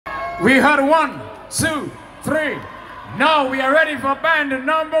We had 1, 2, 3. Now we are ready for band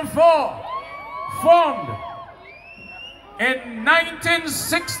number 4. Formed in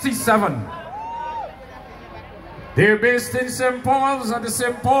 1967. They're based in St. Paul's at the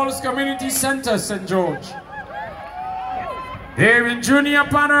St. Paul's Community Center, St. George. They're in Junior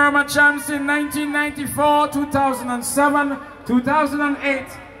Panorama Champs in 1994, 2007, 2008,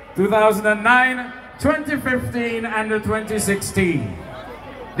 2009, 2015, and 2016.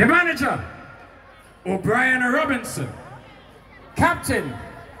 The manager, O'Brien Robinson. Captain,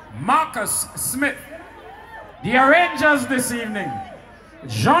 Marcus Smith. The arrangers this evening,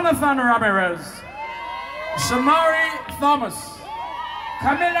 Jonathan Ramirez, Shamari Thomas,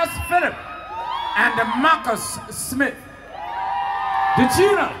 Camillus Phillip, and Marcus Smith. The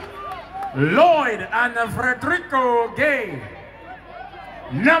tuner, Lloyd and Frederico Gay.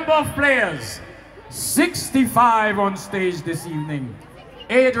 Number of players, 65 on stage this evening.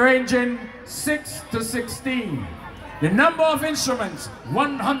 Age ranging 6 to 16. The number of instruments,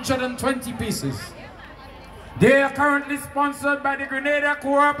 120 pieces. They are currently sponsored by the Grenada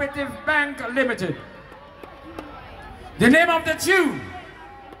Cooperative Bank Limited. The name of the tune,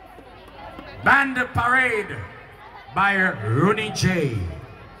 Band Parade by Runi J.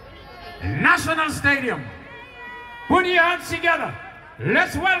 National Stadium. Put your hands together.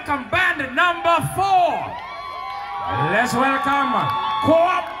 Let's welcome band number 4. Let's welcome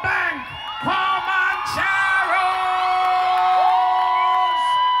Co-op Bank Commancheros.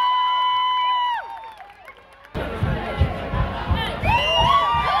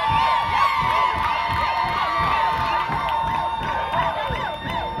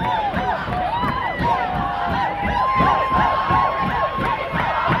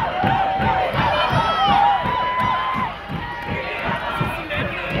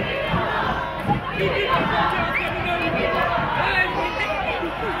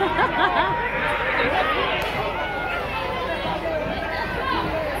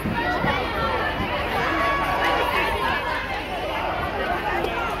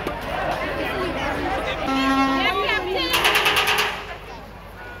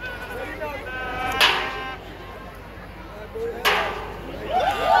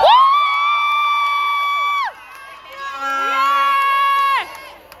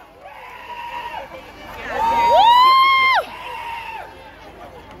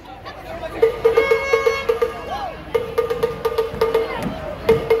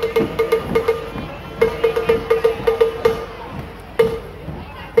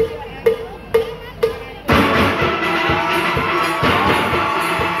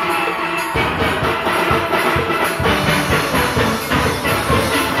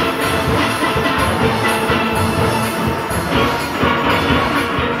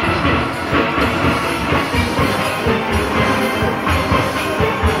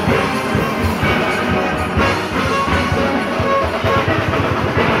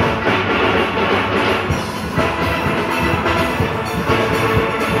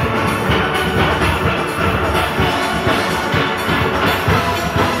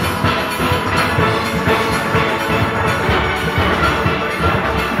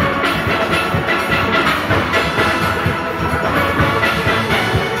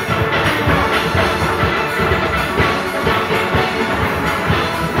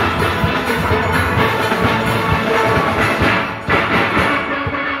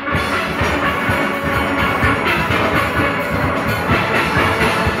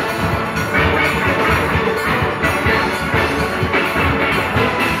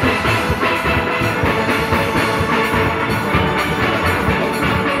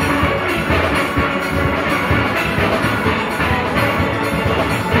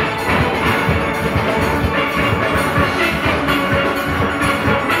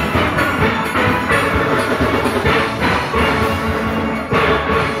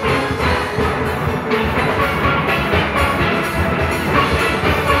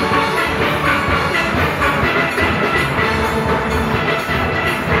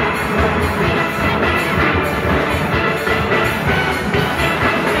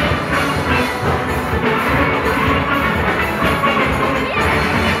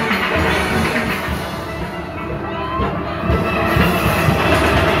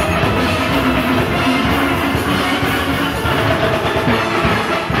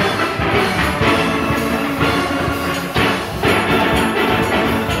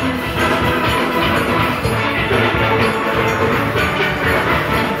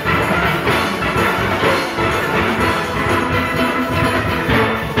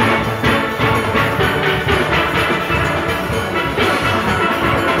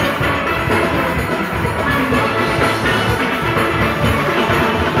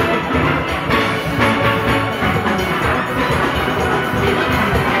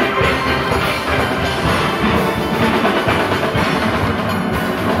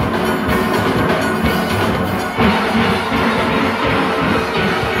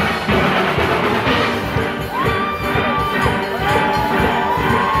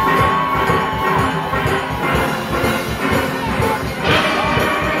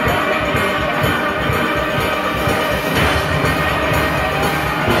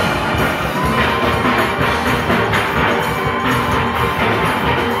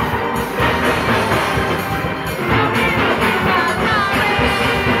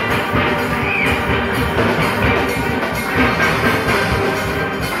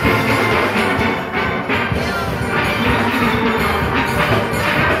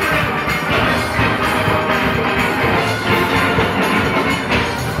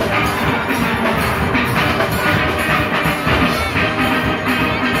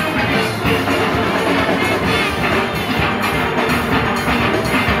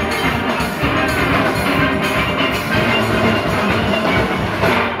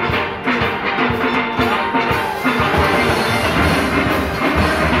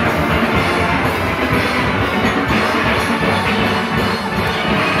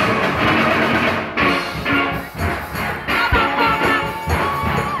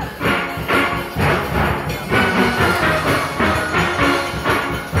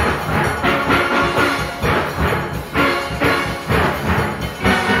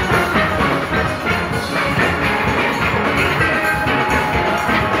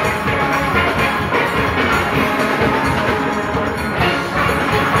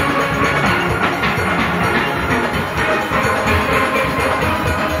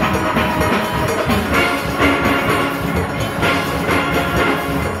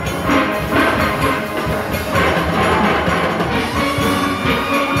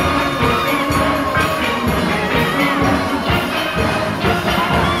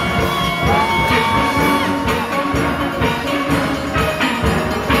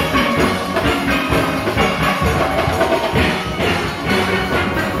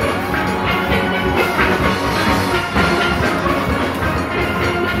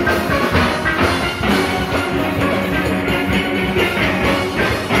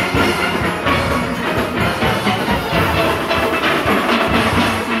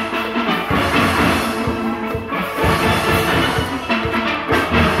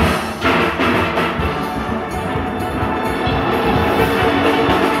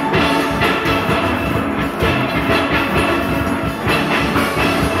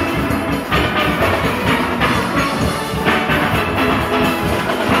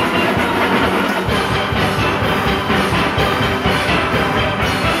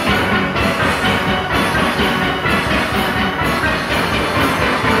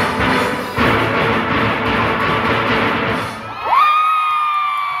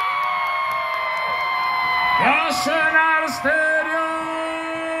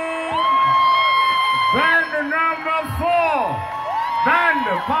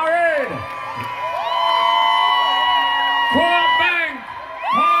 parade.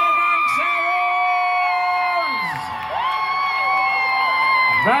 Commancheros.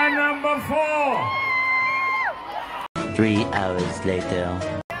 Band number 4. 3 hours later.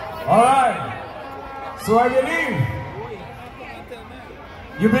 All right. So I believe.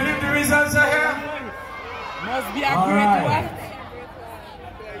 You believe the results are here? Must be a great one.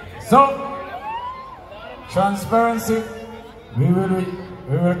 So, transparency, we will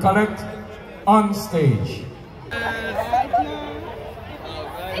collect on stage.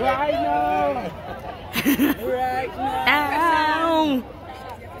 Right now.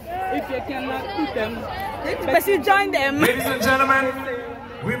 If you cannot beat them, but you join them. Ladies and gentlemen,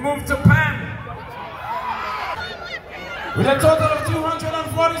 we move to Pan. With a total of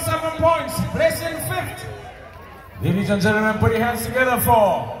 247 points, placing 5th. Ladies and gentlemen, put your hands together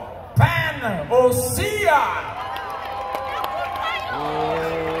for Pan Osea.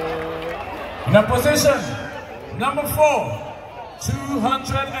 In a position number 4,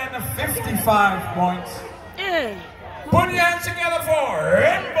 255 points. Put your hands together for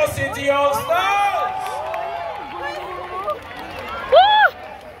Rainbow City All Stars.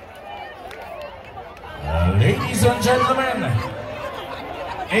 Ladies and gentlemen,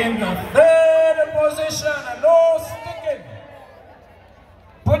 in the 3rd position, no sticking.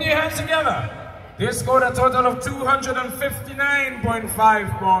 Put your hands together. They scored a total of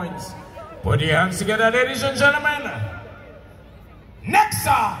 259.5 points. Put your hands together, ladies and gentlemen.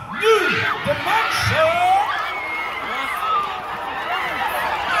 Nexa New Dimension.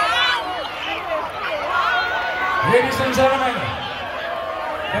 Ladies and gentlemen,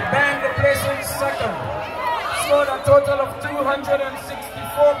 the band placing 2nd scored a total of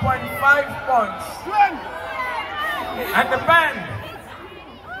 264.5 points. And the band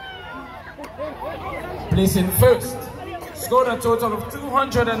placing 1st scored a total of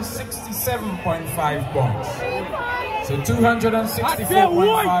 267.5 points. So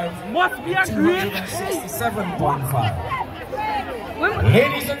 264.5 must be a great 267.5.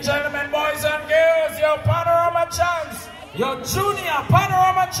 Ladies and gentlemen, boys and girls, your Panorama champs, your Junior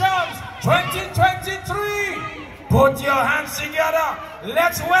Panorama champs 2023. Put your hands together.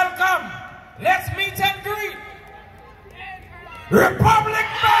 Let's welcome, let's meet and greet Republic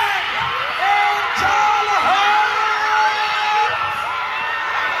Band Angel Heart.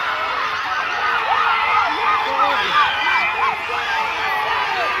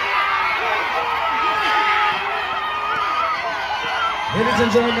 Ladies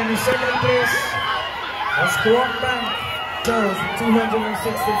and gentlemen, in 2nd place, that's Commancheros with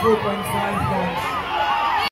 264.5 points.